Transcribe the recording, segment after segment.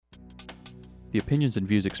The opinions and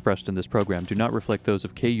views expressed in this program do not reflect those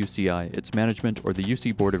of KUCI, its management, or the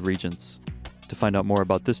UC Board of Regents. To find out more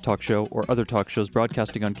about this talk show or other talk shows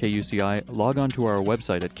broadcasting on KUCI, log on to our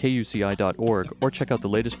website at kuci.org or check out the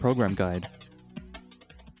latest program guide.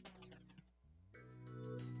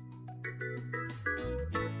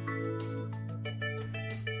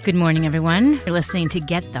 Good morning, everyone. You're listening to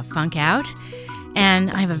Get the Funk Out,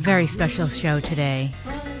 and I have a very special show today.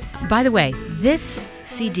 By the way, this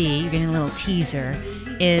CD, you're getting a little teaser,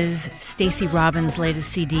 is Stacey Robbins' latest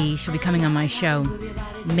CD. She'll be coming on my show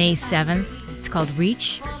May 7th. It's called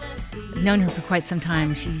Reach. I've known her for quite some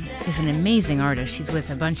time. She is an amazing artist. She's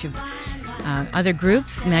with a bunch of other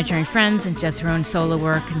groups, Imaginary Friends, and does her own solo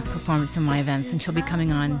work and performs some of my events. And she'll be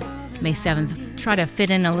coming on May 7th. Try to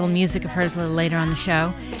fit in a little music of hers a little later on the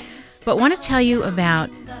show. But I want to tell you about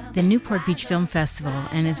the Newport Beach Film Festival,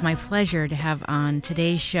 and it's my pleasure to have on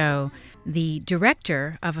today's show the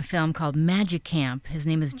director of a film called Magic Camp. His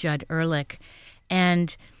name is Judd Ehrlich,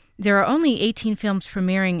 and there are only 18 films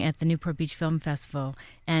premiering at the Newport Beach Film Festival,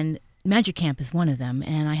 and Magic Camp is one of them,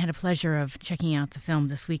 and I had a pleasure of checking out the film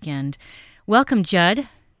this weekend. Welcome, Judd.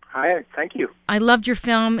 Hi, thank you. I loved your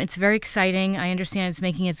film. It's very exciting. I understand it's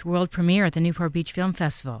making its world premiere at the Newport Beach Film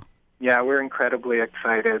Festival. Yeah, we're incredibly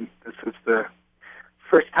excited. This is the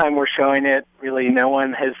first time we're showing it. Really, no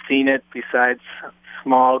one has seen it besides a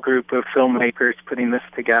small group of filmmakers putting this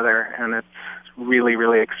together, and it's really,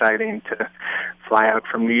 really exciting to fly out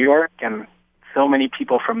from New York, and so many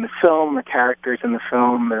people from the film, the characters in the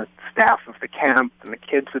film, the staff of the camp, and the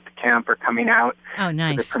kids at the camp are coming out to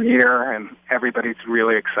the premiere, and everybody's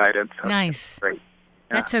really excited. So nice. It's great.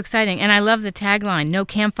 Yeah. That's so exciting. And I love the tagline, no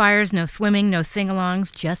campfires, no swimming, no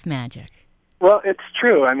sing-alongs, just magic. Well, it's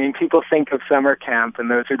true. I mean, people think of summer camp,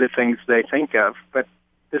 and those are the things they think of. But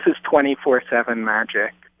this is 24/7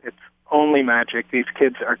 magic. It's only magic. These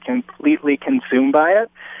kids are completely consumed by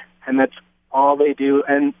it, and that's all they do.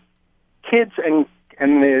 And kids and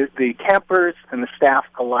the campers and the staff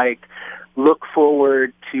alike look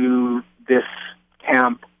forward to this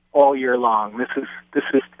camp all year long. This is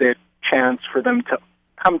the chance for them to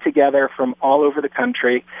come together from all over the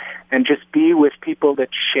country and just be with people that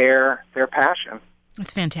share their passion.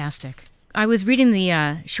 It's fantastic. I was reading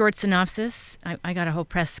the short synopsis. I got a whole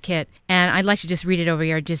press kit, and I'd like to just read it over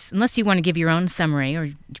here, just unless you want to give your own summary, or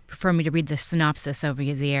you prefer me to read the synopsis over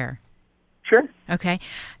the air. Sure. Okay.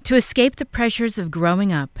 To escape the pressures of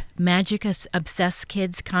growing up, magic-obsessed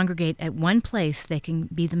kids congregate at one place they can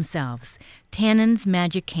be themselves, Tannen's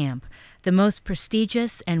Magic Camp, the most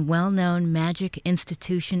prestigious and well-known magic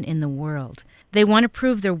institution in the world. They want to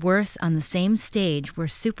prove their worth on the same stage where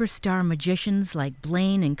superstar magicians like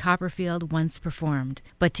Blaine and Copperfield once performed.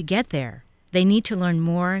 But to get there, they need to learn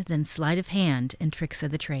more than sleight of hand and tricks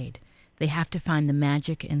of the trade. They have to find the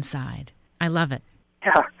magic inside. I love it.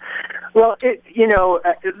 Yeah. Well,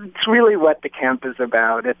 it's really what the camp is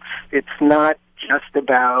about. It's not just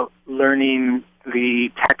about learning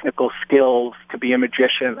the technical skills to be a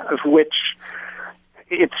magician, of which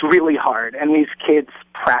it's really hard, and these kids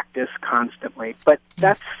practice constantly. But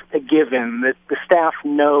that's a given. That the staff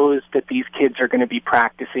knows that these kids are going to be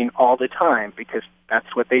practicing all the time because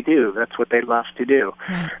that's what they do. That's what they love to do.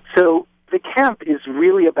 Right. So the camp is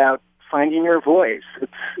really about finding your voice.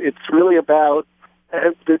 It's really about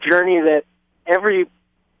the journey that every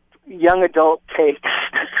young adult takes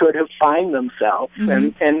to sort of find themselves.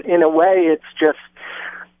 Mm-hmm. And in a way, it's just,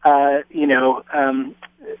 in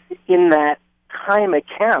that time at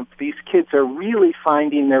camp, these kids are really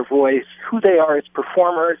finding their voice, who they are as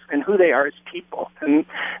performers and who they are as people. And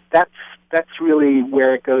that's really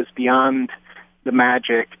where it goes beyond the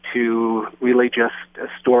magic to really just a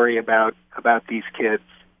story about these kids.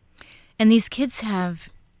 And these kids have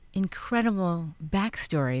incredible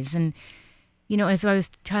backstories. And, as I was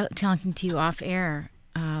talking to you off air,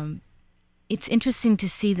 it's interesting to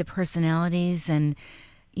see the personalities and,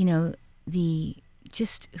 the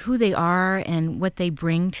just who they are and what they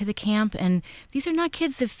bring to the camp. And these are not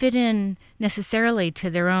kids that fit in necessarily to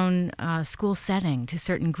their own school setting, to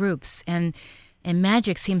certain groups. And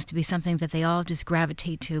magic seems to be something that they all just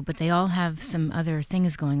gravitate to, but they all have some other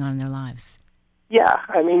things going on in their lives. Yeah,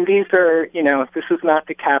 I mean, these are, this is not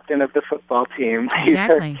the captain of the football team.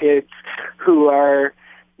 Exactly. These are kids who are,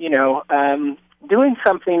 doing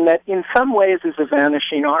something that in some ways is a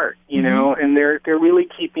vanishing art, and they're really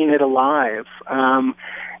keeping it alive.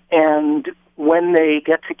 And when they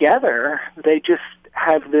get together, they just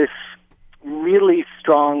have this really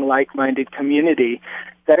strong, like-minded community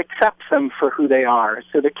that accepts them for who they are.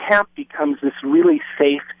 So the camp becomes this really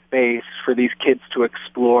safe space for these kids to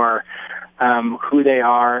explore who they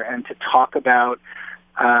are and to talk about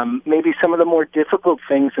maybe some of the more difficult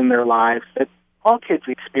things in their lives that all kids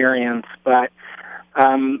experience. But,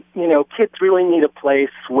 kids really need a place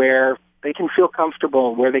where they can feel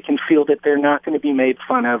comfortable, where they can feel that they're not going to be made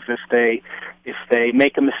fun of if they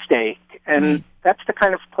make a mistake. And that's the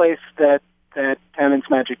kind of place that Tannen's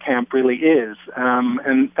Magic Camp really is.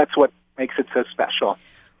 And that's what makes it so special.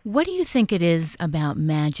 What do you think it is about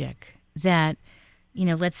magic that,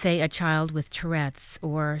 let's say a child with Tourette's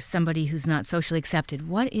or somebody who's not socially accepted,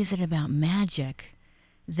 what is it about magic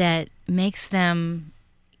that makes them,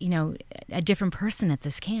 a different person at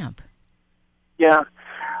this camp? Yeah.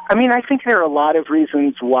 I think there are a lot of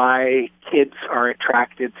reasons why kids are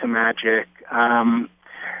attracted to magic. I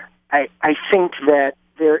think that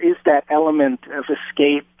there is that element of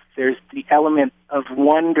escape. There's the element of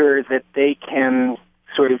wonder that they can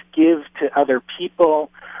sort of give to other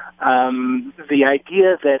people. The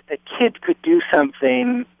idea that a kid could do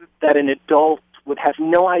something that an adult would have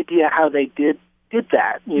no idea how they did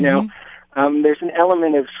that, there's an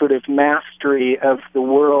element of sort of mastery of the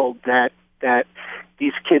world that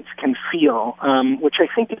these kids can feel, which I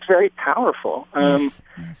think is very powerful. Yes.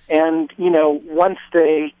 And, once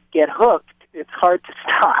they get hooked, it's hard to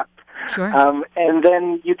stop. Sure. And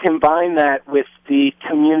then you combine that with the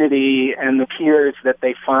community and the peers that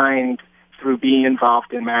they find through being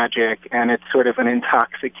involved in magic, and it's sort of an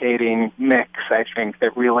intoxicating mix, I think,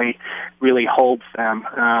 that really, really holds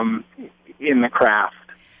them in the craft.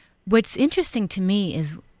 What's interesting to me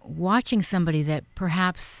is watching somebody that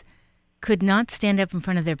perhaps could not stand up in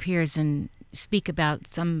front of their peers and speak about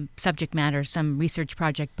some subject matter, some research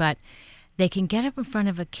project, but they can get up in front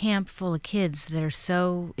of a camp full of kids that are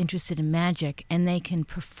so interested in magic, and they can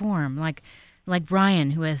perform, like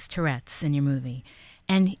Brian, who has Tourette's in your movie.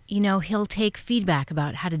 And, he'll take feedback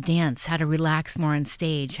about how to dance, how to relax more on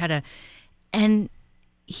stage, and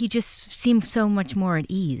he just seemed so much more at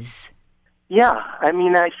ease. Yeah, I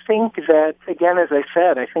think that, again, as I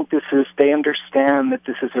said, I think they understand that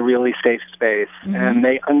this is a really safe space, and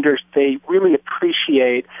they really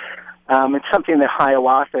appreciate. It's something that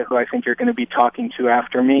Hiawatha, who I think you're going to be talking to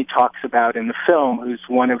after me, talks about in the film, who's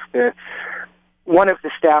one of the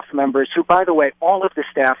staff members, who, by the way, all of the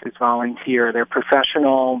staff is volunteer. They're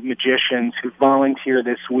professional magicians who volunteer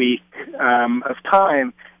this week of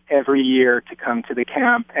time every year to come to the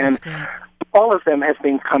camp. And all of them have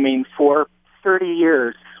been coming for 30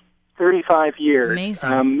 years, 35 years.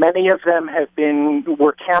 Amazing. Many of them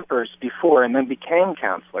were campers before and then became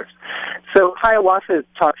counselors. So Hiawatha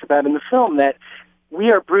talks about in the film that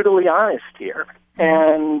we are brutally honest here.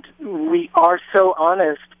 And we are so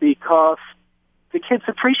honest because the kids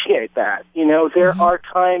appreciate that. There are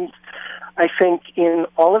times, I think, in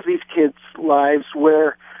all of these kids' lives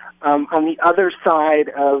where on the other side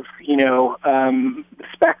of, the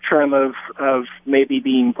spectrum of maybe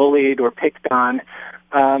being bullied or picked on,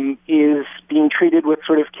 is being treated with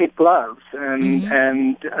sort of kid gloves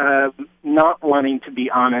and not wanting to be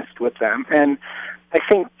honest with them. And I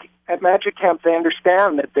think at Magic Camp they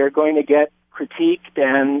understand that they're going to get critiqued,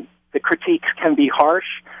 and the critiques can be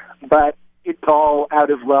harsh, but it's all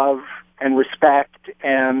out of love and respect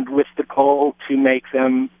and with the goal to make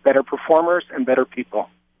them better performers and better people.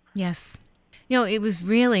 Yes. It was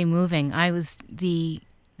really moving. The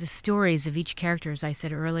stories of each character, as I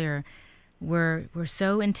said earlier, were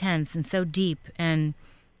so intense and so deep, and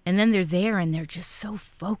then they're there and they're just so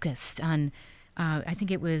focused on, I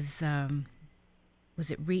think it was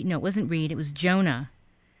it Reed? No, it wasn't Reed. It was Jonah,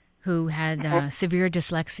 who had severe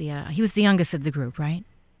dyslexia. He was the youngest of the group, right?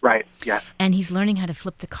 Right, yeah. And he's learning how to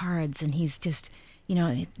flip the cards, and he's just,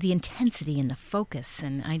 the intensity and the focus,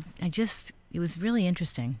 and it was really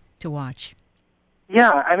interesting to watch.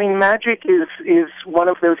 Yeah, magic is one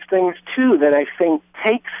of those things, too, that I think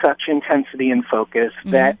takes such intensity and focus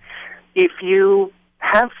that if you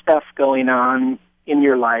have stuff going on in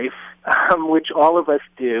your life, which all of us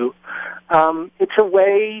do, it's a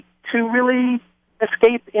way to really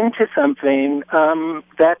escape into something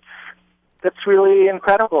that's really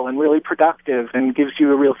incredible and really productive and gives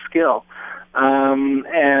you a real skill.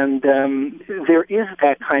 There is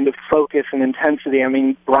that kind of focus and intensity.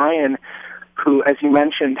 Brian, who, as you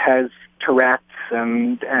mentioned, has Tourette's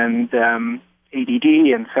and ADD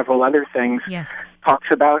and several other things, talks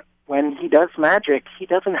about when he does magic, he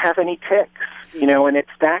doesn't have any tics, and it's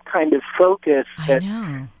that kind of focus that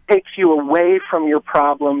takes you away from your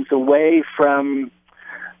problems, away from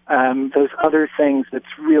those other things. That's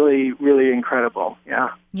really, really incredible. Yeah.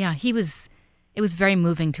 Yeah, it was very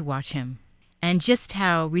moving to watch him. And just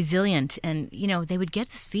how resilient, and, they would get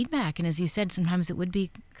this feedback. And as you said, sometimes it would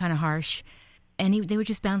be kind of harsh. And they would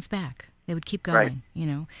just bounce back. They would keep Right. going, you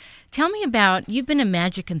know. Tell me about, you've been a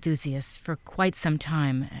magic enthusiast for quite some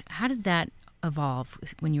time. How did that evolve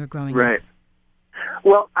when you were growing up? Right.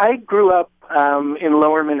 Well, I grew up in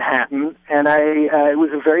Lower Manhattan, and it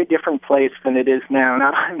was a very different place than it is now.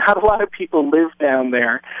 Not a lot of people live down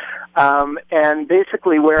there. And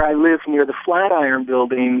basically where I live near the Flatiron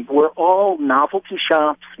Building were all novelty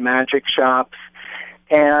shops, magic shops,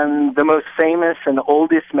 and the most famous and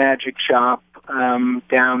oldest magic shop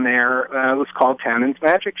down there was called Tannen's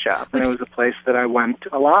Magic Shop, and it was a place that I went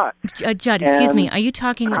a lot. Judd, excuse me, are you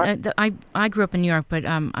talking, I grew up in New York, but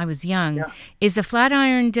I was young. Yeah. Is the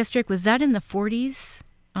Flatiron District, was that in the 40s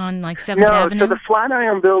on like 7th Avenue? No, so the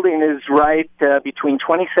Flatiron Building is right between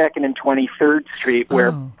 22nd and 23rd Street,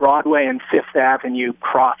 where Broadway and 5th Avenue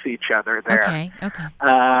cross each other there. Okay.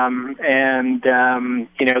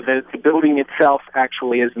 The building itself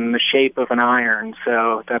actually is in the shape of an iron,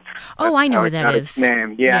 so that's I know how where it that got is. its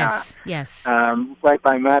name. Yeah. Yes. Right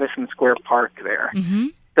by Madison Square Park there. Mm-hmm.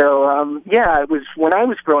 So, it was when I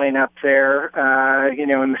was growing up there, in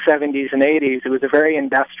the 70s and 80s, it was a very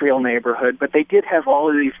industrial neighborhood, but they did have all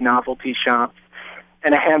of these novelty shops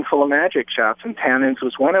and a handful of magic shops, and Tannen's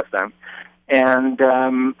was one of them. And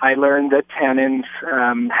I learned that Tannen's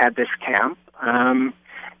had this camp, and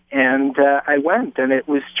I went, and it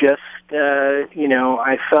was just,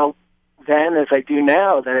 I felt then, as I do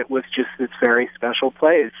now, that it was just this very special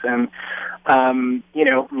place. And,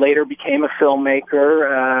 later became a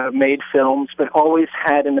filmmaker, made films, but always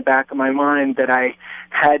had in the back of my mind that I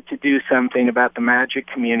had to do something about the magic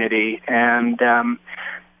community. And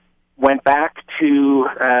went back to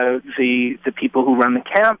the people who run the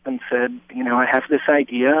camp and said, I have this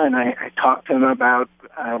idea, and I talked to them about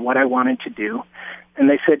what I wanted to do. And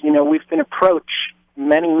they said, we've been approached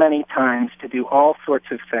many, many times to do all sorts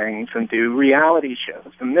of things and do reality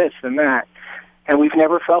shows and this and that, and we've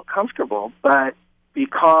never felt comfortable. But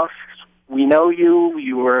because we know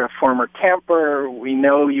you were a former camper, we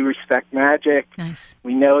know you respect magic, Nice.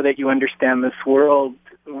 we know that you understand this world,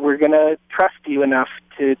 we're going to trust you enough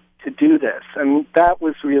to do this. And that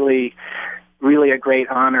was really, really a great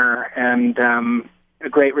honor and a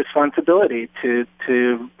great responsibility to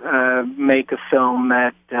make a film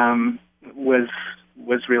that was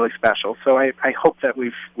really special. So I hope that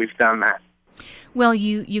we've done that. Well,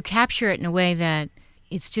 you capture it in a way that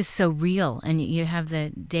it's just so real, and you have the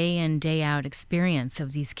day in, day out experience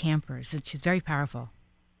of these campers, which is very powerful.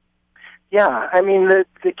 Yeah, I mean, the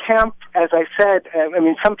camp, as I said,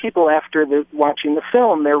 some people after watching the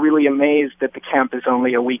film, they're really amazed that the camp is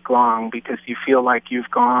only a week long, because you feel like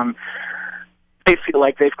they feel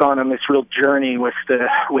like they've gone on this real journey with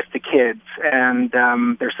the kids, and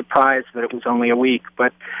they're surprised that it was only a week.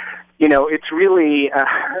 But it's really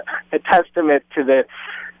a testament to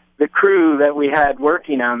the crew that we had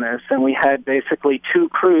working on this, and we had basically two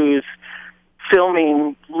crews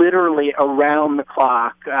filming literally around the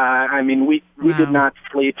clock. We did not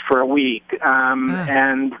sleep for a week,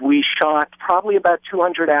 and we shot probably about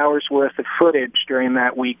 200 hours worth of footage during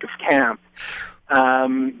that week of camp.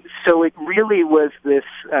 So it really was this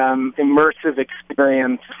immersive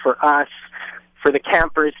experience for us, for the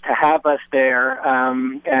campers to have us there,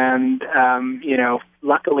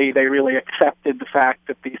 luckily they really accepted the fact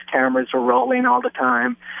that these cameras were rolling all the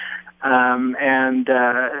time, and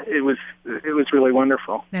it was really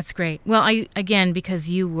wonderful. That's great. Well, because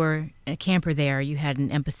you were a camper there, you had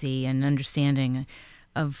an empathy and understanding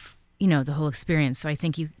of the whole experience. So I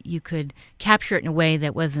think you could capture it in a way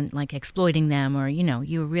that wasn't like exploiting them, or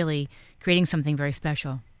you were really creating something very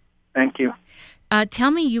special. Thank you. Tell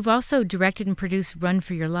me, you've also directed and produced Run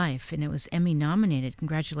for Your Life, and it was Emmy nominated.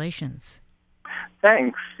 Congratulations.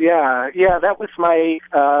 Thanks. Yeah, that was my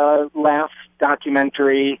last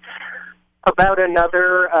documentary about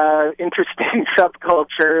another interesting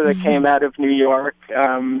subculture that came out of New York,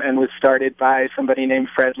 and was started by somebody named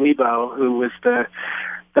Fred Lebo, who was the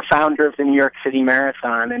founder of the New York City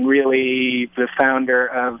Marathon, and really the founder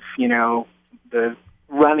of, the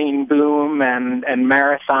running boom and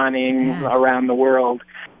marathoning around the world.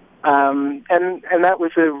 And that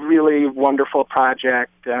was a really wonderful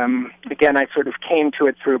project. Again, I sort of came to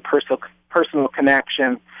it through a personal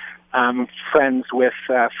connection, friends with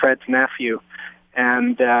Fred's nephew,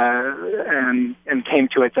 and came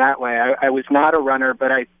to it that way. I was not a runner,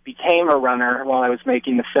 but I became a runner while I was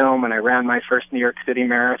making the film, and I ran my first New York City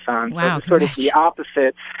Marathon. Wow, so it was sort of the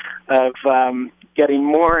opposite of getting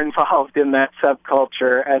more involved in that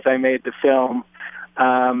subculture as I made the film.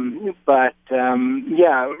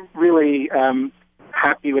 Really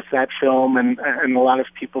happy with that film, and a lot of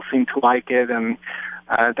people seem to like it, and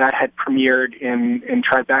That had premiered in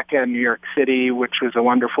Tribeca, New York City, which was a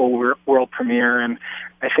wonderful world premiere, and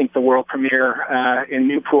I think the world premiere in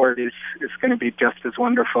Newport is going to be just as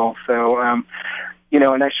wonderful. So,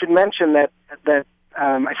 and I should mention that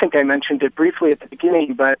I think I mentioned it briefly at the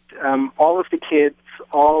beginning, but all of the kids,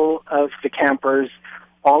 all of the campers,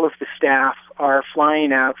 all of the staff are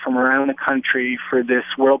flying out from around the country for this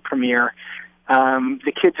world premiere.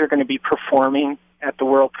 The kids are going to be performing at the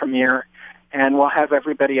world premiere, and we'll have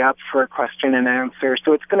everybody up for a question and answer.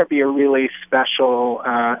 So it's going to be a really special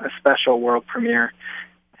world premiere.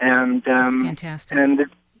 And that's fantastic. And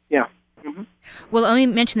yeah. Mm-hmm. Well, let me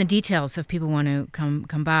mention the details if people want to come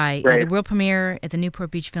by. Right. The world premiere at the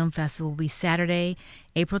Newport Beach Film Festival will be Saturday,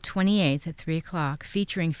 April 28th at 3 o'clock,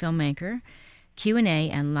 featuring filmmaker,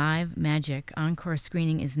 Q&A, and live magic. Encore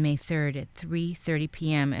screening is May 3rd at 3:30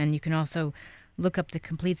 p.m. And you can also look up the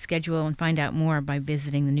complete schedule and find out more by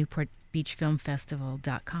visiting the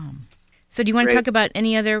NewportBeachFilmFestival.com. So do you want to talk about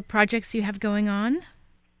any other projects you have going on?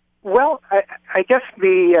 Well, I guess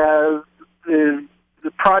the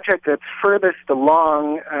project that's furthest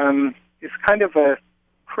along is kind of a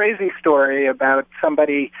crazy story about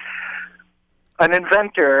an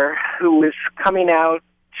inventor who was coming out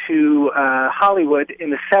to Hollywood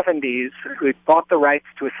in the 70s, who had bought the rights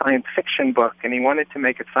to a science fiction book, and he wanted to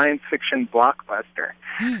make a science fiction blockbuster.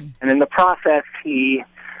 And in the process, he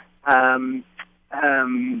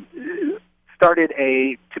started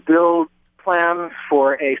to build plans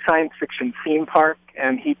for a science fiction theme park,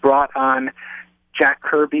 and he brought on Jack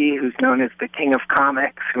Kirby, who's known as the King of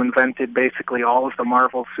Comics, who invented basically all of the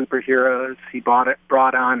Marvel superheroes. He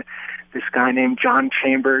brought on this guy named John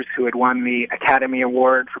Chambers, who had won the Academy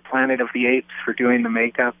Award for Planet of the Apes for doing the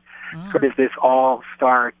makeup. Sort of this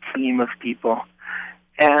all-star team of people.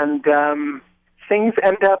 And things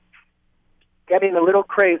end up getting a little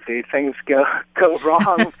crazy. Things go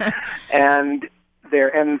wrong, and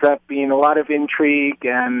there ends up being a lot of intrigue,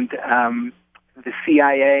 and the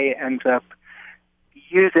CIA ends up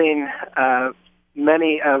using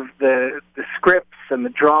many of the scripts and the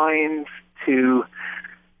drawings to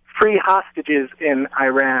free hostages in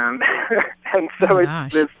Iran. And so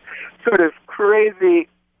it's this sort of crazy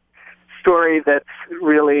story that's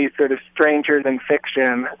really sort of stranger than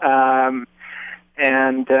fiction.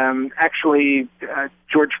 Actually,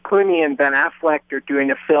 George Clooney and Ben Affleck are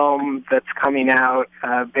doing a film that's coming out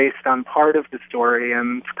based on part of the story,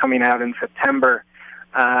 and it's coming out in September.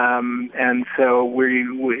 And so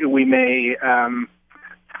we may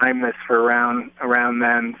time this for around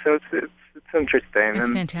then. So it's interesting. That's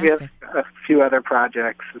and fantastic. We have a few other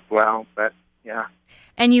projects as well, but yeah.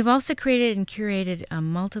 And you've also created and curated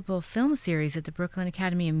multiple film series at the Brooklyn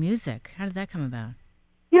Academy of Music. How did that come about?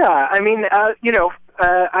 Yeah, I mean, I've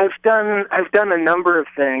done a number of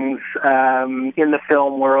things in the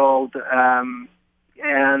film world, and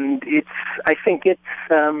I think it's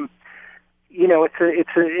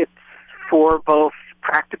for both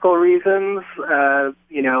practical reasons.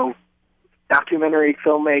 Documentary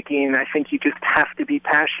filmmaking, I think you just have to be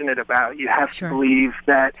passionate about. You have to believe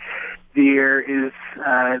that there is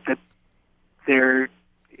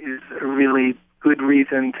a really good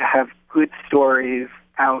reason to have good stories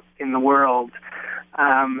out in the world,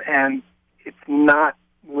 and it's not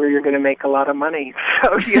where you're going to make a lot of money.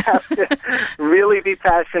 So you have to really be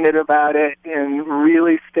passionate about it and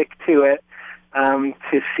really stick to it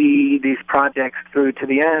to see these projects through to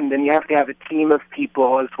the end. And you have to have a team of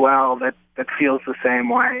people as well that feels the same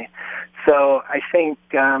way. So I think,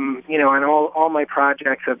 on all my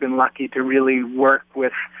projects, I've been lucky to really work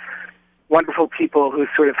with wonderful people who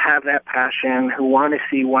sort of have that passion, who want to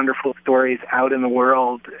see wonderful stories out in the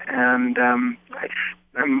world. And I'm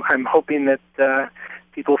hoping that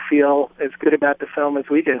people feel as good about the film as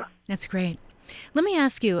we do. That's great. Let me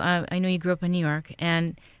ask you, I know you grew up in New York,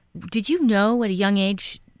 and did you know at a young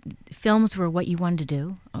age films were what you wanted to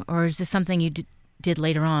do? Or is this something you did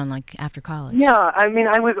later on, like after college? Yeah, I mean,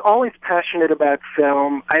 I was always passionate about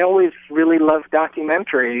film. I always really loved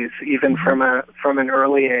documentaries, even from an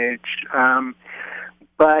early age.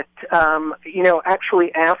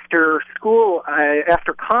 Actually after school,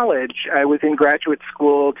 after college, I was in graduate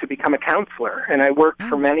school to become a counselor, and I worked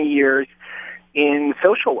for many years in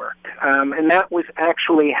social work. And that was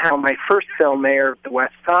actually how my first film, Mayor of the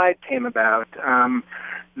West Side, came about.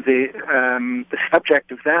 The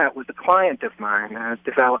subject of that was a client of mine, a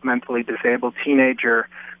developmentally disabled teenager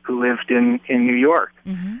who lived in New York.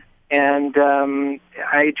 Mm-hmm. And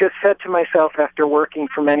I just said to myself, after working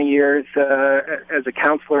for many years as a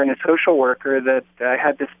counselor and a social worker, that I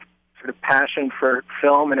had this sort of passion for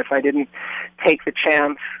film, and if I didn't take the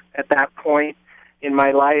chance at that point in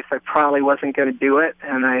my life I probably wasn't going to do it,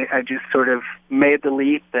 and I just sort of made the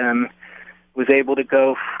leap and was able to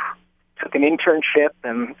go, took an internship,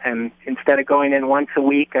 and instead of going in once a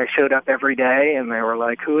week, I showed up every day, and they were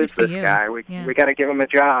like, who is this guy? We got to give him a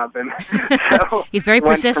job. And so he's very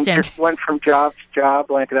persistent. Went from job to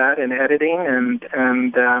job like that in editing, and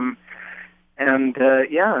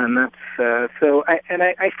that's so.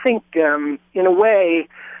 I think in a way,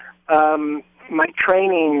 my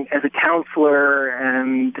training as a counselor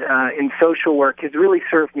and in social work has really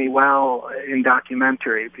served me well in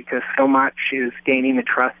documentary, because so much is gaining the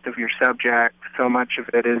trust of your subject. So much of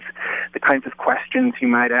it is the kinds of questions you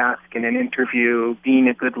might ask in an interview, being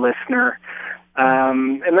a good listener.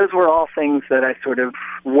 And those were all things that I sort of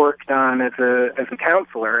worked on as a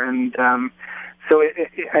counselor. And so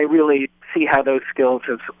I really see how those skills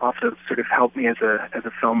have also sort of helped me as a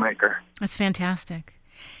filmmaker. That's fantastic.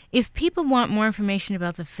 If people want more information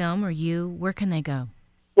about the film or you, where can they go?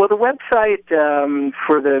 Well, the website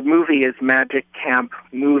for the movie is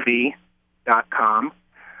magiccampmovie.com.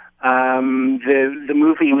 The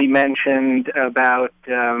movie we mentioned about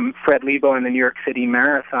Fred Lebow and the New York City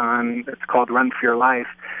Marathon, it's called Run for Your Life.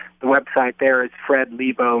 The website there is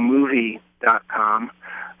fredlebowmovie.com.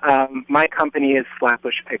 My company is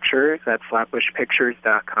Flatbush Pictures. That's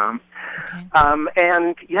flatbushpictures.com. Okay.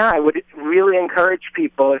 And I would really encourage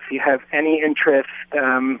people, if you have any interest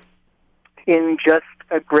in just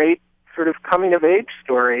a great sort of coming-of-age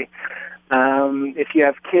story. If you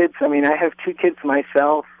have kids, I mean, I have 2 kids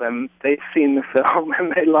myself, and they've seen the film,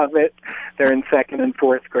 and they love it. They're in 2nd and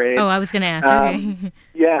 4th grade. Oh, I was going to ask. Okay.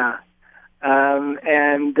 Yeah. I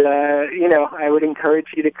would encourage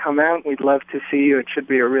you to come out. We'd love to see you. It should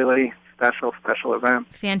be a really special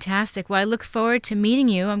event. Fantastic. Well, I look forward to meeting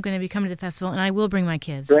you. I'm going to be coming to the festival, and I will bring my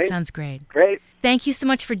kids. Great. It sounds great. Great. Thank you so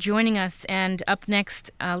much for joining us. And up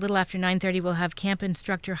next, a little after 9:30, we'll have camp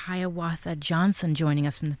instructor Hiawatha Johnson joining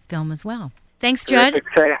us from the film as well. Thanks, Judd.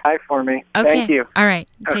 Terrific. Say hi for me. Okay. Thank you. All right.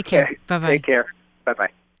 Take care. Bye-bye. Take care. Bye-bye.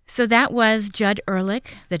 So that was Judd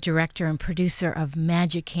Ehrlich, the director and producer of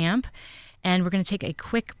Magic Camp. And we're going to take a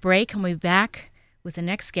quick break, and we'll be back with the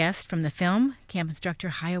next guest from the film, camp instructor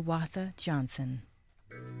Hiawatha Johnson.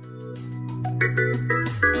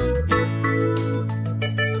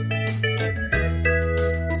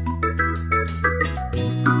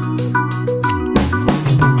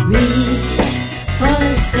 Reach for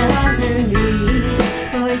the stars and reach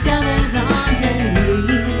for each other's arms and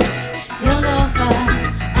reach. You'll go far,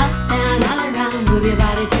 up, down, all around, move your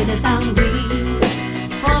body to the sound. Reach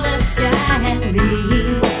for the sky and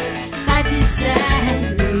reach, side to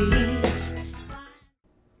side, reach.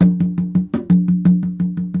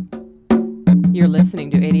 You're listening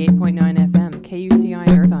to 88.9 FM KUCI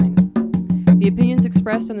Irvine. The opinions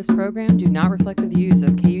expressed on this program do not reflect the views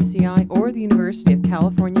of KUCI or the University of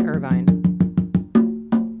California, Irvine.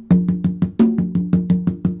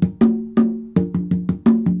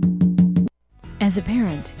 As a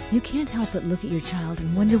parent, you can't help but look at your child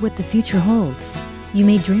and wonder what the future holds. You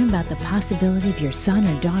may dream about the possibility of your son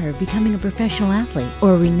or daughter becoming a professional athlete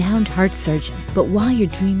or a renowned heart surgeon. But while you're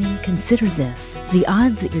dreaming, consider this. The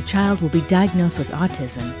odds that your child will be diagnosed with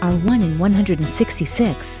autism are 1 in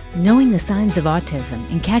 166. Knowing the signs of autism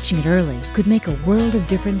and catching it early could make a world of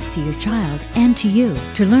difference to your child and to you.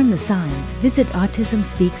 To learn the signs, visit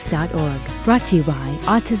autismspeaks.org. Brought to you by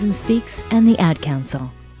Autism Speaks and the Ad Council.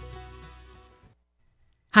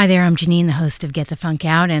 Hi there, I'm Janine, the host of Get the Funk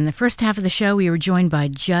Out, and the first half of the show we were joined by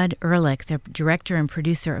Judd Ehrlich, the director and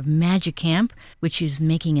producer of Magic Camp, which is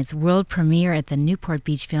making its world premiere at the Newport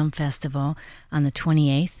Beach Film Festival on the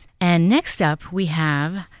 28th. And next up we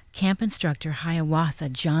have camp instructor Hiawatha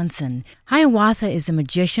Johnson. Hiawatha is a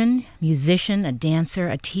magician, musician, a dancer,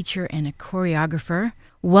 a teacher, and a choreographer.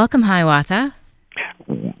 Welcome, Hiawatha.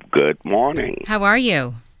 Good morning. How are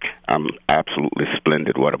you? I'm absolutely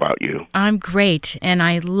splendid. What about you? I'm great, and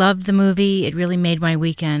I loved the movie. It really made my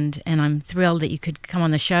weekend, and I'm thrilled that you could come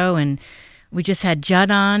on the show. And we just had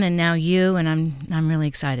Judd on, and now you, and I'm really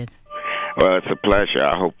excited. Well, it's a pleasure.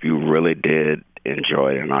 I hope you really did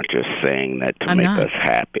enjoy it and not just saying that to make us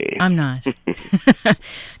happy. I'm not.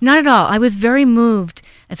 Not at all. I was very moved,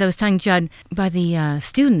 as I was telling Judd, by the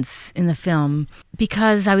students in the film,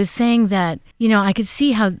 because I was saying that, I could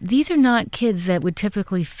see how these are not kids that would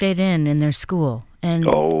typically fit in their school. And,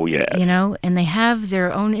 oh, yeah. And they have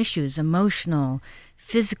their own issues, emotional,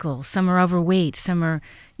 physical. Some are overweight. Some are,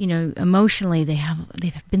 emotionally,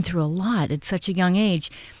 they've been through a lot at such a young age.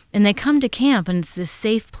 And they come to camp, and it's this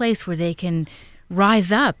safe place where they can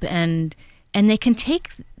rise up and they can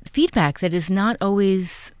take feedback that is not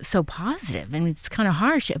always so positive. I mean, it's kind of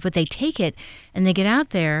harsh, but they take it and they get out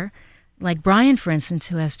there. like Brian, for instance,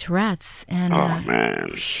 who has Tourette's. And,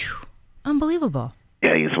 man. Whew, unbelievable.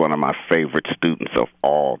 Yeah, he's one of my favorite students of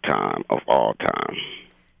all time.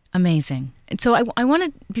 Amazing. And so I want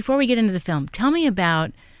to, before we get into the film, tell me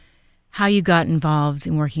about how you got involved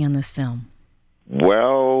in working on this film.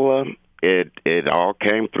 Well, it all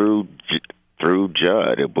came through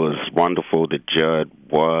Judd. It was wonderful that Judd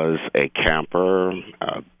was a camper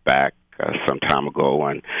back some time ago,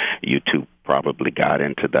 and you two probably got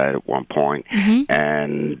into that at one point. Mm-hmm.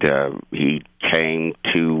 And he came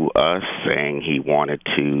to us saying he wanted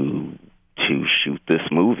to shoot this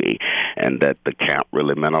movie, and that the camp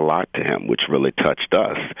really meant a lot to him, which really touched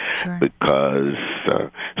us. Sure. Because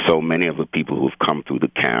so many of the people who've come through the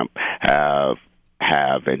camp have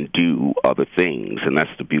and do other things, and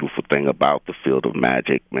that's the beautiful thing about the field of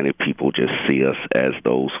magic. Many people just see us as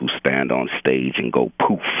those who stand on stage and go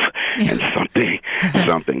poof, and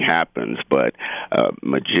something happens. But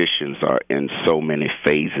magicians are in so many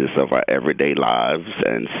phases of our everyday lives,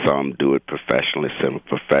 and some do it professionally, some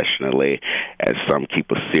professionally, and some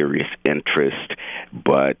keep a serious interest.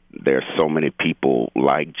 But there's so many people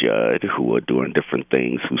like Judd who are doing different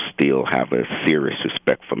things who still have a serious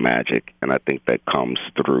respect for magic, and I think that comes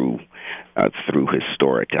through his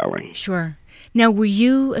storytelling. Sure. Now, were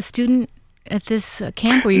you a student at this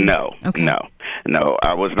camp? Were you? No. Okay. No,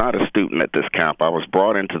 I was not a student at this camp. I was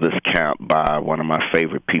brought into this camp by one of my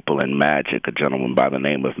favorite people in magic, a gentleman by the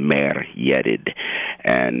name of Mayor Yedid.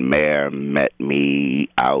 And Mayor met me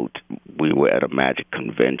out. We were at a magic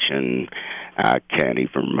convention. I can't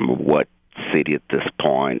even remember what city at this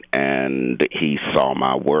point, and he saw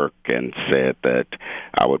my work and said that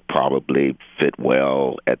I would probably fit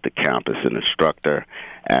well at the camp as an instructor,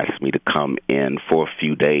 asked me to come in for a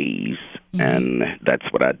few days, and that's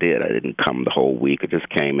what I did. I didn't come the whole week. I just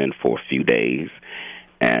came in for a few days,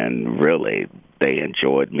 and really, they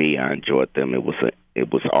enjoyed me. I enjoyed them. It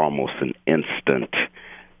was almost an instant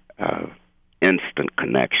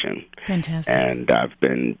connection. Fantastic. And I've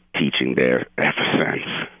been teaching there ever since.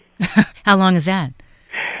 How long is that?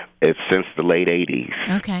 It's since the late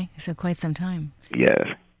 80s. Okay, so quite some time. Yes.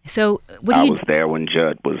 So I was there when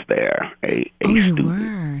Judd was there, a you student.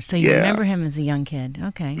 were. So you remember him as a young kid.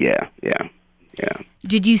 Okay. Yeah.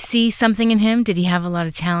 Did you see something in him? Did he have a lot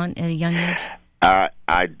of talent at a young age?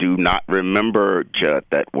 I do not remember Judd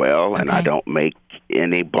that well, and I don't make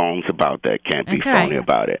any bones about that. Can't be phony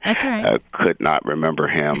about it. That's all right. I could not remember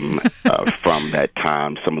him from that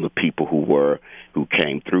time. Some of the people who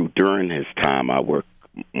came through during his time I worked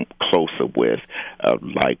closer with,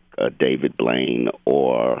 like David Blaine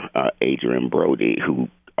or Adrian Brody, who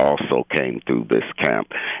also came through this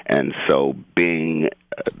camp. And so being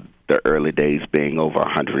the early days being over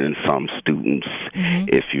 100 and some students,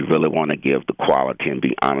 if you really want to give the quality and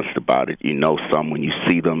be honest about it, you know some when you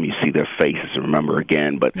see them, you see their faces and remember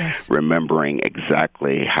again, but remembering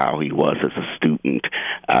exactly how he was as a student,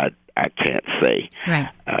 I can't say. Right.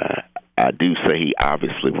 I do say he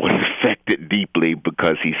obviously was affected deeply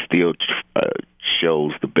because he still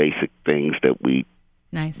shows the basic things that we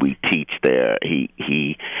teach there.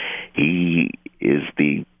 He is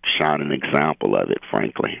the shining example of it,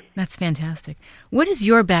 frankly. That's fantastic. What is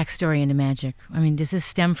your backstory into magic? I mean, does this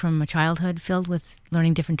stem from a childhood filled with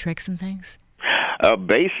learning different tricks and things?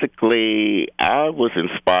 Basically, I was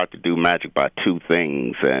inspired to do magic by two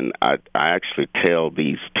things, and I actually tell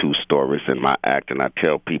these two stories in my act, and I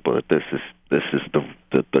tell people that this is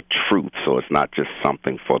the truth, so it's not just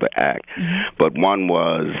something for the act. But one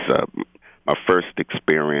was my first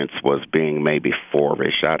experience was being maybe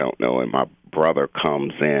 4-ish, I don't know, and my brother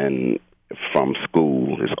comes in from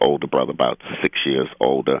school, his older brother, about 6 years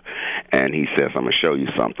older, and he says, I'm going to show you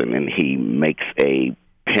something, and he makes a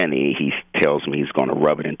penny. He tells me he's going to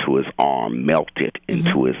rub it into his arm, melt it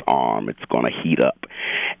into his arm. It's going to heat up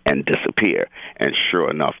and disappear. And sure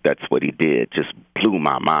enough, that's what he did. Just blew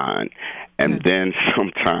my mind. And then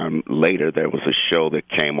sometime later, there was a show that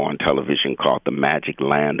came on television called The Magic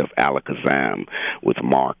Land of Alakazam with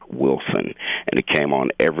Mark Wilson. And it came on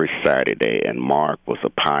every Saturday, and Mark was a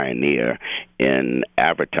pioneer in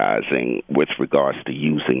advertising with regards to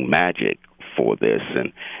using magic for this,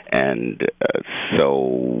 and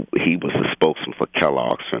so he was a spokesman for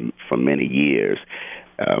Kellogg's for many years,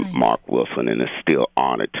 Mark Wilson, and is still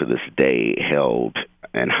honored to this day, held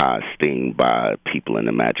in high esteem by people in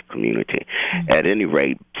the magic community. At any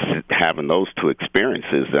rate, having those two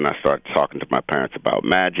experiences, then I started talking to my parents about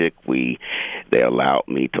magic. They allowed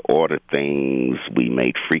me to order things. We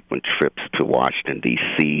made frequent trips to Washington,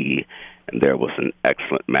 D.C., and there was an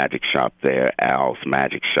excellent magic shop there, Al's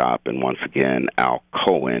Magic Shop, and once again, Al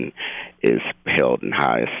Cohen is held in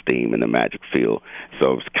high esteem in the magic field.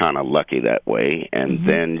 So I was kind of lucky that way, and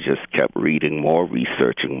then just kept reading more,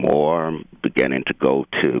 researching more, beginning to go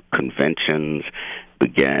to conventions,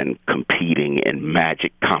 began competing in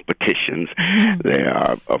magic competitions. There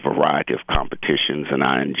are a variety of competitions, and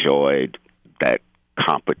I enjoyed that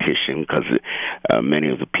competition because many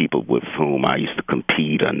of the people with whom I used to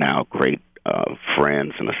compete are now great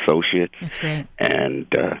friends and associates. That's great. And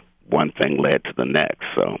one thing led to the next.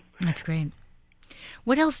 So that's great.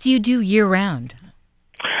 What else do you do year-round?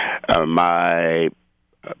 My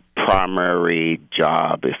primary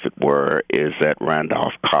job, if it were, is at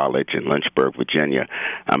Randolph College in Lynchburg, Virginia.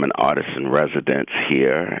 I'm an artist in residence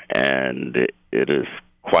here, and it is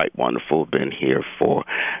quite wonderful. Been here for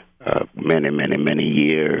many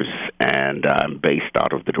years, and I'm based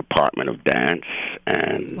out of the Department of Dance,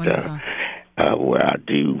 and where I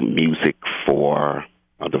do music for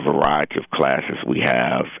the variety of classes we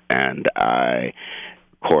have, and I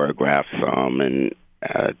choreograph some and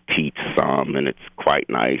teach some, and it's quite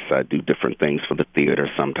nice. I do different things for the theater,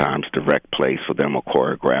 sometimes direct plays for them or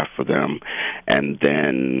choreograph for them, and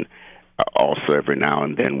then also every now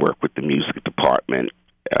and then work with the music department,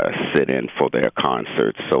 sit in for their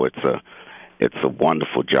concerts. So it's a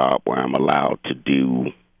wonderful job where I'm allowed to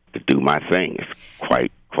do my thing. It's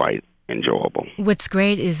quite enjoyable. What's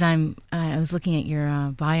great is I was looking at your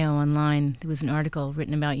bio online. There was an article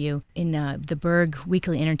written about you in the Berg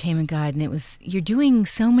Weekly Entertainment Guide, and you're doing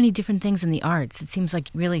so many different things in the arts. It seems like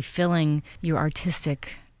really filling your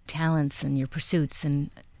artistic talents and your pursuits, and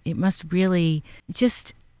it must really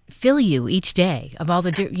just fill you each day of all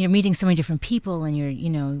you're meeting so many different people, and you're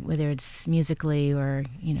whether it's musically or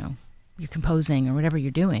you're composing or whatever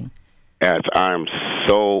you're doing. As I'm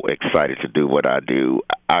so excited to do what I do,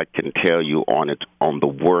 I can tell you on the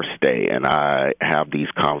worst day, and I have these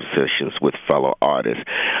conversations with fellow artists.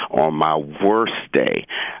 On my worst day,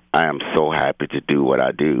 I am so happy to do what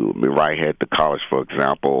I do. Right here at the college, for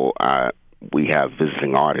example, we have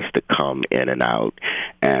visiting artists that come in and out,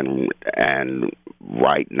 and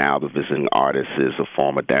right now the visiting artist is a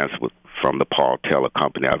former dancer from the Paul Taylor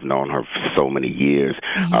Company. I've known her for so many years.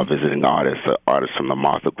 Visiting artists from the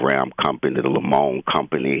Martha Graham Company, the Lamone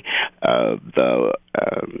Company, the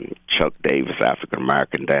Chuck Davis African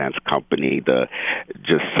American Dance Company,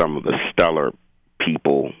 just some of the stellar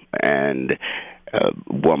people. And a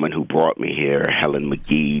woman who brought me here, Helen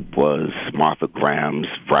McGee, was Martha Graham's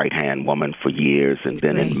right-hand woman for years. And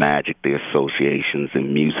then in magic, the associations,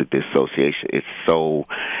 and music, the association. It's so...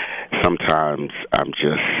 Sometimes I'm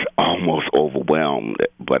just almost overwhelmed,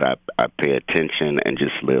 but I pay attention and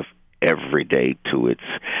just live every day to its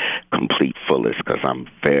complete fullest because I'm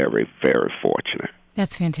very, very fortunate.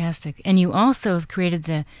 That's fantastic. And you also have created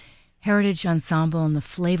the Heritage Ensemble and the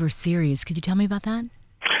Flavor Series. Could you tell me about that?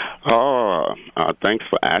 Thanks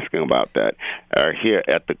for asking about that. Here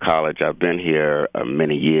at the college, I've been here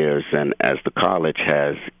many years, and as the college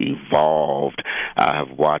has evolved, I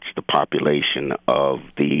have watched the population of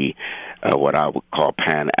the what I would call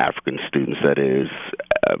Pan-African students, that is,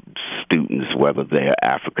 students, whether they're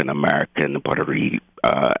African-American,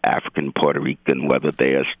 African Puerto Rican, whether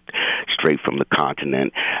they're straight from the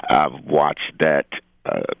continent. I've watched that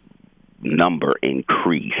number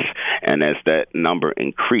increase, and as that number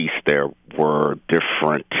increased, there were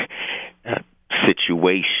different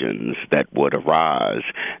situations that would arise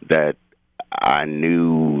that I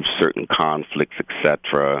knew certain conflicts,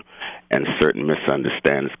 etc., and certain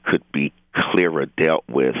misunderstandings could be clearer dealt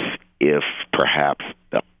with if perhaps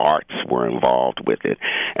the arts were involved with it.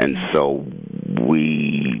 And so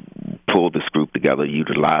we pulled this group together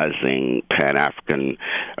utilizing Pan-African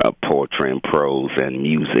poetry and prose and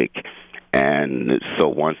music. And so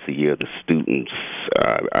once a year, the students,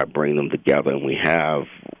 I bring them together, and we have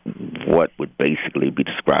what would basically be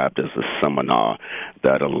described as a seminar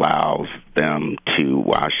that allows them to,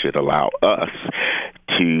 allow us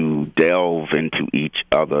to delve into each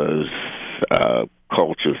other's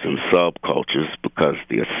cultures and subcultures, because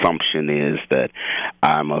the assumption is that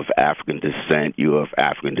I'm of African descent, you're of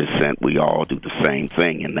African descent, we all do the same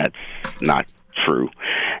thing, and that's not true.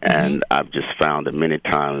 And I've just found that many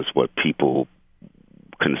times what people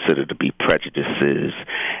consider to be prejudices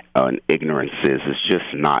and ignorances is just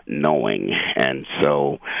not knowing. And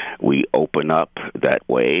so we open up that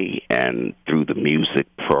way, and through the music,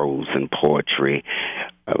 prose, and poetry,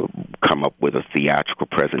 come up with a theatrical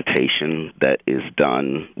presentation that is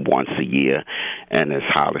done once a year and is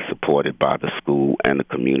highly supported by the school and the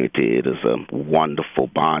community. It is a wonderful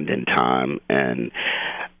bonding time, and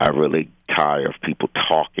I really tire of people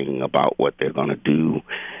talking about what they're going to do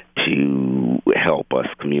to help us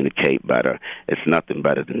communicate better. It's nothing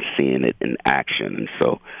better than seeing it in action. And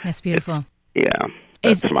so That's beautiful.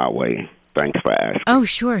 That's my way. Thanks for asking. Oh,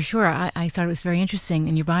 sure. I thought it was very interesting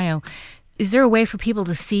in your bio. Is there a way for people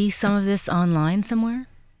to see some of this online somewhere?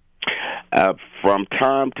 From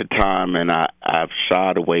time to time, and I've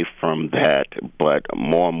shied away from that, but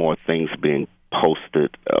more and more things being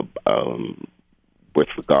posted with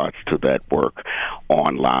regards to that work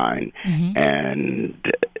online. Mm-hmm. And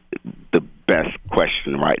the best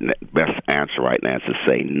answer right now is to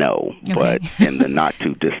say no, okay. But in the not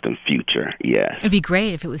too distant future, yes. It'd be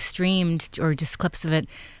great if it was streamed or just clips of it,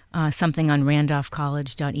 something on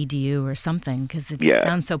randolphcollege.edu or something, because it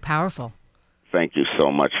sounds so powerful. Thank you so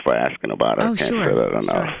much for asking about it. I can't say that enough.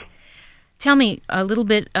 Sure. Tell me a little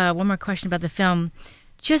bit, one more question about the film.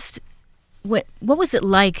 Just what was it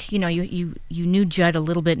like? You know, you knew Judd a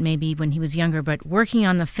little bit maybe when he was younger, but working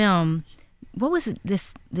on the film, what was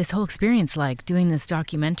this whole experience like, doing this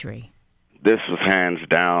documentary? This was hands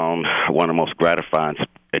down one of the most gratifying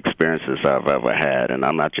experiences I've ever had, and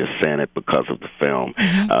I'm not just saying it because of the film.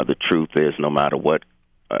 Mm-hmm. The truth is, no matter what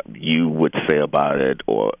you would say about it,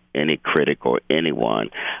 or any critic or anyone,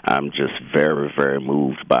 I'm just very, very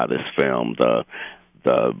moved by this film. The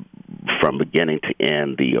from beginning to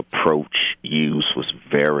end, the approach used was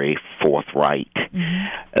very forthright.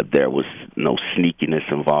 Mm-hmm. There was no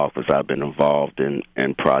sneakiness involved, because I've been involved in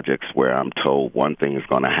projects where I'm told one thing is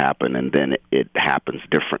going to happen and then it happens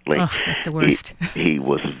differently. Oh, that's the worst. He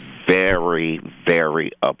was very,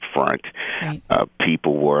 very upfront. Right.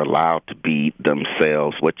 People were allowed to be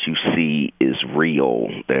themselves. What you see is real.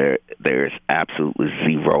 There's absolutely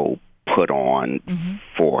zero put on mm-hmm.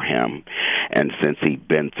 for him. And since he'd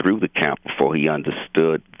been through the camp before, he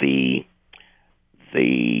understood the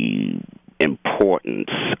importance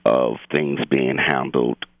of things being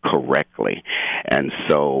handled correctly. And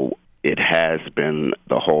so it has been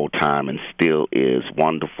the whole time, and still is,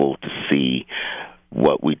 wonderful to see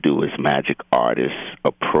what we do as magic artists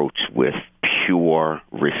approach with pure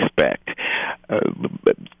respect,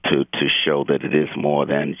 to show that it is more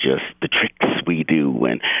than just the tricks we do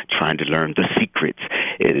and trying to learn the secrets.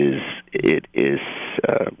 It is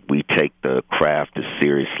we take the craft as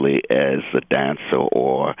seriously as a dancer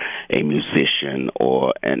or a musician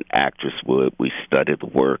or an actress would. We study the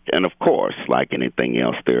work, and of course, like anything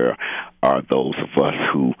else, there are those of us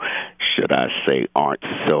who, should I say, aren't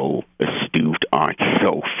so astute, aren't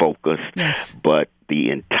so focused. Yes. But the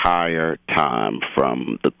entire time,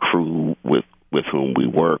 from the crew with whom we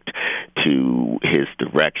worked, to his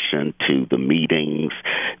direction, to the meetings,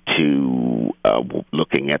 to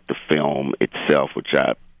looking at the film itself, which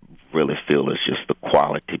I really feel is just a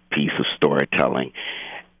quality piece of storytelling,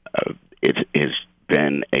 it has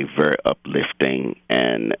been a very uplifting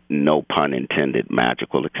and, no pun intended,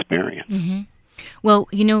 magical experience. Mm-hmm. Well,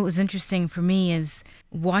 you know, what was interesting for me is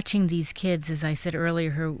watching these kids, as I said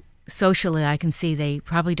earlier, who socially I can see they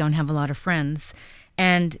probably don't have a lot of friends.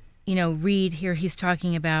 And, you know, Reed here, he's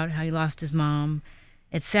talking about how he lost his mom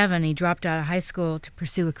at 7. He dropped out of high school to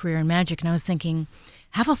pursue a career in magic. And I was thinking,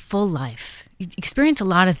 have a full life. Experience a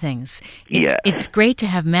lot of things. It's great to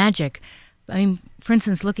have magic. I mean, for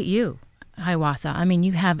instance, look at you, Hiawatha. I mean,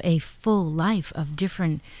 you have a full life of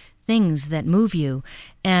different things that move you.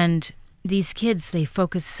 And these kids, they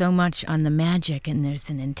focus so much on the magic, and there's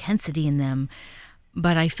an intensity in them.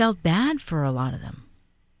 But I felt bad for a lot of them.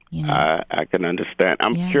 You know? I can understand.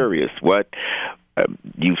 I'm curious what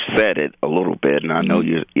you said it a little bit, and I know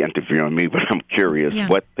you're interviewing me, but I'm curious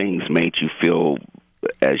what things made you feel,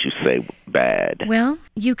 as you say, bad. Well,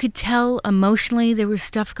 you could tell emotionally there was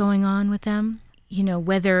stuff going on with them. You know,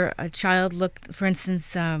 whether a child looked, for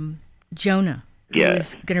instance, Jonah, who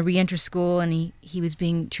was going to re-enter school, and he was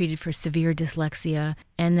being treated for severe dyslexia.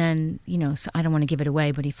 And then, you know, so I don't want to give it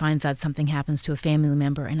away, but he finds out something happens to a family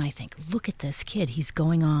member. And I think, look at this kid. He's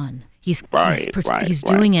going on. He's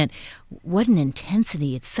doing it. What an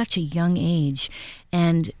intensity. It's such a young age.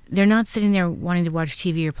 And they're not sitting there wanting to watch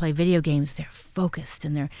TV or play video games. They're focused.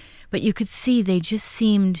 But you could see they just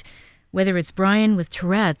seemed, whether it's Brian with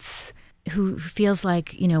Tourette's, who feels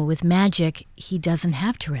like, you know, with magic, he doesn't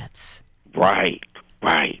have Tourette's. Right.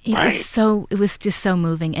 It was just so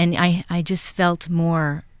moving, and I just felt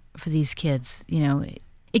more for these kids. You know,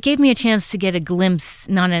 it gave me a chance to get a glimpse,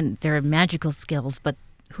 not in their magical skills, but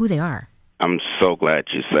who they are. I'm so glad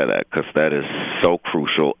you said that, because that is so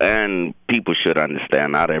crucial, and people should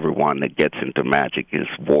understand not everyone that gets into magic is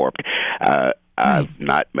warped. I've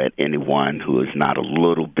not met anyone who is not a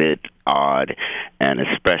little bit odd, and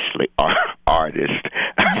especially artists.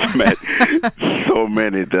 I've met so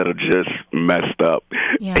many that are just messed up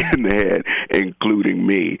in the head, including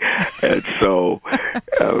me. And so,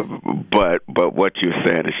 but what you're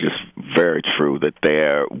saying is just very true, that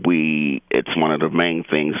it's one of the main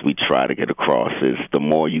things we try to get across is the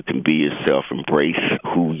more you can be yourself, embrace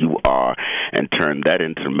who you are, and turn that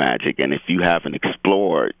into magic. And if you haven't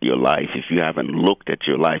explored your life, if you haven't looked at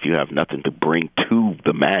your life, you have nothing to bring to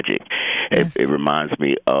the magic. Yes. It reminds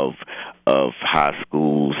me of high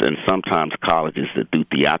schools and sometimes colleges that do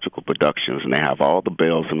theatrical productions, and they have all the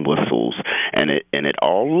bells and whistles, and it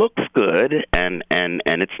all looks good, and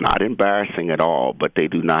it's not embarrassing at all, but they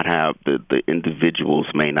do not have the individuals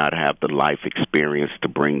may not have the life experience to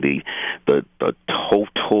bring the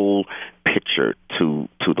total picture to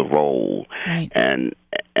the role. Right. And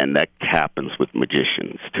that happens with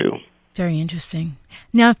magicians too. Very interesting.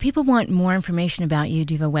 Now, if people want more information about you,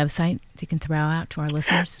 do you have a website they can throw out to our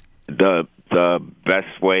listeners? The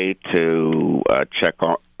best way to check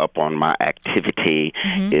up on my activity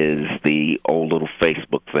is the old little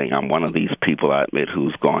Facebook thing. I'm one of these people, I admit,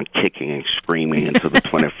 who's gone kicking and screaming into the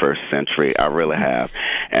 21st century. I really have.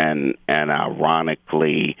 And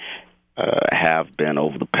ironically, have been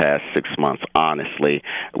over the past 6 months, honestly,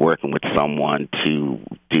 working with someone to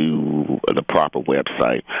do the proper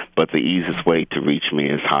website. But the easiest way to reach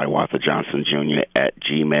me is Hiawatha Johnson Jr. at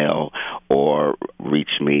Gmail, or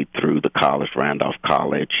reach me through the college, Randolph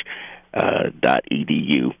College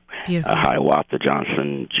 .edu, Hiawatha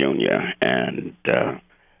Johnson Jr. And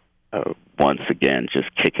once again,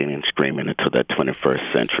 just kicking and screaming into that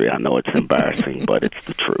 21st century. I know it's embarrassing, but it's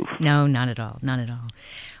the truth. No, not at all. Not at all.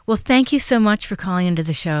 Well, thank you so much for calling into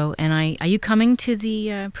the show. And are you coming to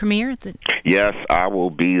the premiere? Yes, I will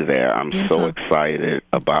be there. I'm Beautiful. So excited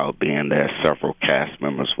about being there. Several cast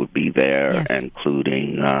members will be there,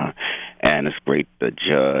 including Annis Great, the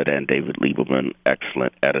Judd, and David Lieberman,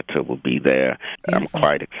 excellent editor, will be there. Beautiful. I'm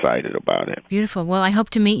quite excited about it. Beautiful. Well, I hope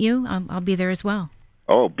to meet you. I'll be there as well.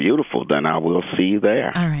 Oh, beautiful. Then I will see you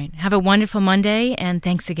there. All right. Have a wonderful Monday, and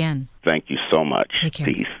thanks again. Thank you so much. Take care.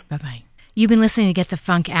 Peace. Bye-bye. You've been listening to Get the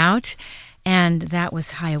Funk Out, and that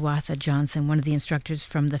was Hiawatha Johnson, one of the instructors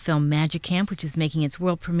from the film Magic Camp, which is making its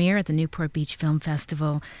world premiere at the Newport Beach Film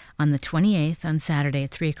Festival on the 28th on Saturday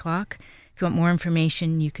at 3 o'clock. If you want more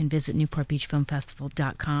information, you can visit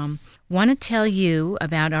newportbeachfilmfestival.com. Want to tell you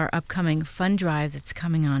about our upcoming fund drive that's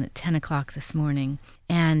coming on at 10 o'clock this morning,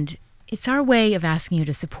 and it's our way of asking you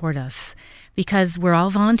to support us, because we're all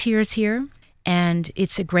volunteers here, and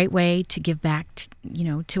it's a great way to give back,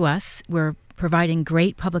 to us. We're providing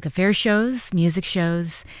great public affairs shows, music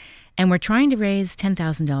shows, and we're trying to raise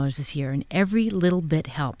 $10,000 this year, and every little bit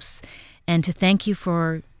helps. And to thank you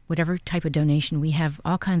for whatever type of donation, we have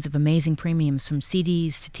all kinds of amazing premiums, from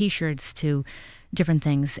CDs to T-shirts to different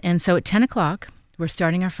things. And so at 10 o'clock, we're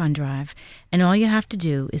starting our fund drive, and all you have to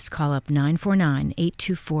do is call up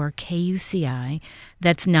 949-824-KUCI.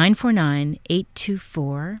 That's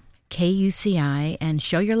 949-824-KUCI, and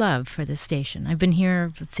show your love for this station. I've been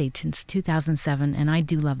here, since 2007, and I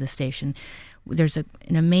do love this station. There's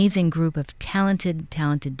an amazing group of talented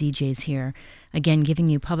DJs here, again, giving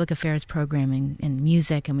you public affairs programming and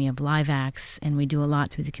music, and we have live acts, and we do a lot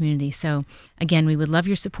through the community. So, again, we would love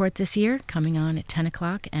your support this year, coming on at 10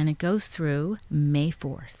 o'clock, and it goes through May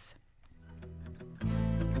 4th.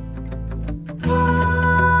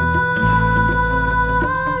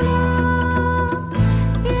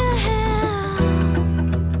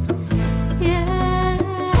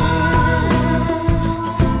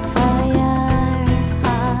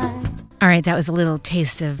 All right, that was a little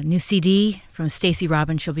taste of a new CD from Stacey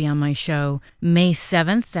Robbins. She'll be on my show May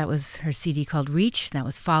 7th. That was her CD called Reach. That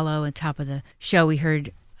was Follow. At the top of the show, we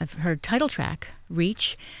heard her title track,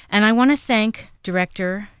 Reach. And I want to thank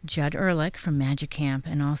director Judd Ehrlich from Magic Camp,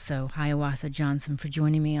 and also Hiawatha Johnson for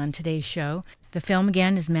joining me on today's show. The film,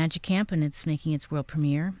 again, is Magic Camp, and it's making its world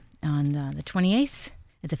premiere on the 28th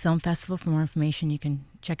at the Film Festival. For more information, you can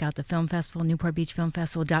check out the Film Festival,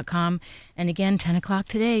 newportbeachfilmfestival.com. And again, 10 o'clock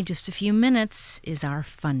today, just a few minutes, is our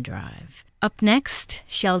fund drive. Up next,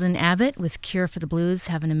 Sheldon Abbott with Cure for the Blues.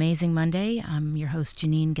 Have an amazing Monday. I'm your host,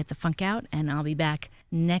 Janine Get the Funk Out, and I'll be back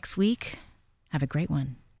next week. Have a great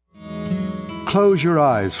one. Close your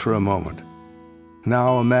eyes for a moment.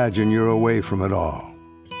 Now imagine you're away from it all.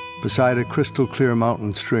 Beside a crystal clear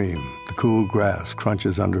mountain stream, the cool grass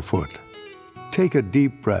crunches underfoot. Take a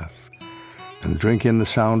deep breath and drink in the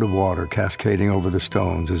sound of water cascading over the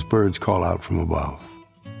stones as birds call out from above.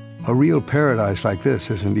 A real paradise like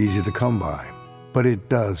this isn't easy to come by, but it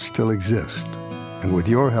does still exist. And with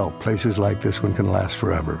your help, places like this one can last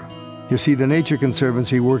forever. You see, the Nature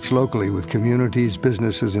Conservancy works locally with communities,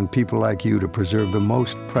 businesses, and people like you to preserve the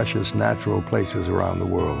most precious natural places around the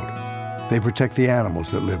world. They protect the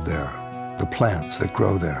animals that live there, the plants that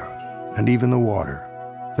grow there, and even the water.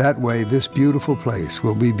 That way, this beautiful place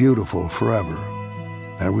will be beautiful forever.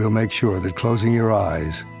 And we'll make sure that closing your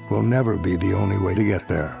eyes will never be the only way to get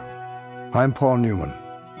there. I'm Paul Newman.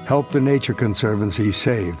 Help the Nature Conservancy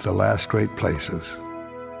save the last great places.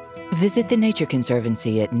 Visit the Nature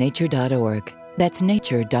Conservancy at nature.org. That's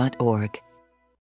nature.org.